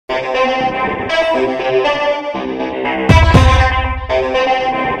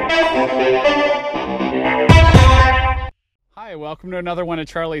Hi, welcome to another one of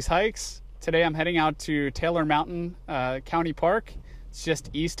Charlie's Hikes. Today I'm heading out to Taylor Mountain County Park. It's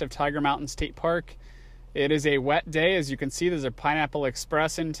just east of Tiger Mountain State Park. It is a wet day. As you can see, there's a Pineapple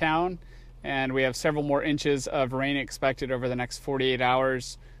Express in town, and we have several more inches of rain expected over the next 48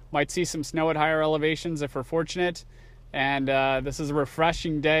 hours. Might see some snow at higher elevations if we're fortunate. And this is a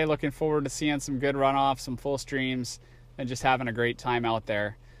refreshing day. Looking forward to seeing some good runoff, some full streams, and just having a great time out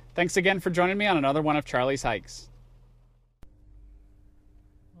there. Thanks again for joining me on another one of Charlie's Hikes.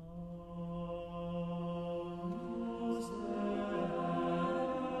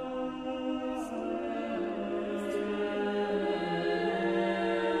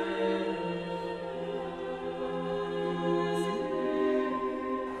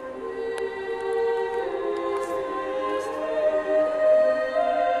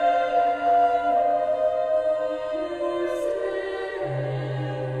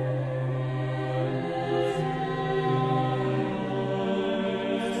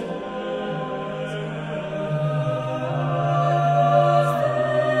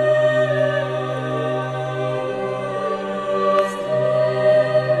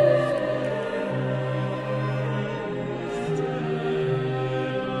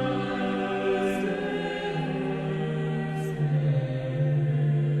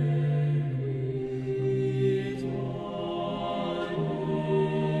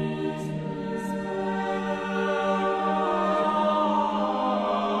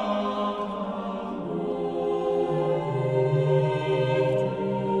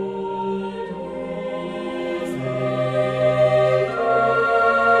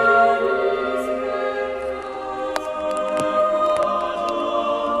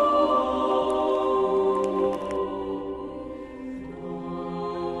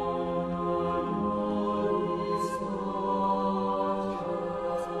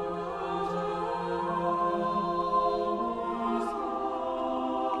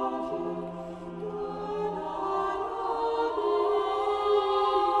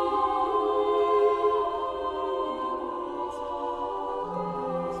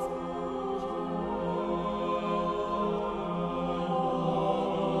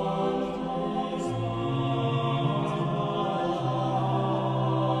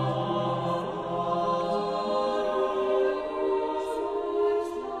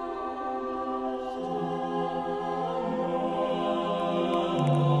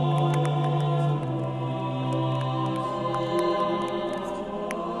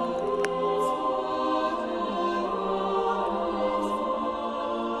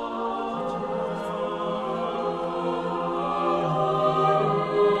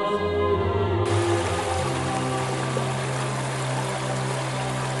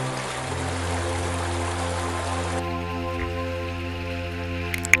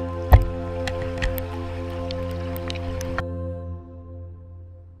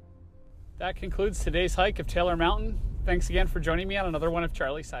 That concludes today's hike of Taylor Mountain. Thanks again for joining me on another one of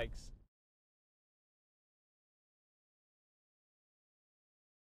Charlie's Hikes.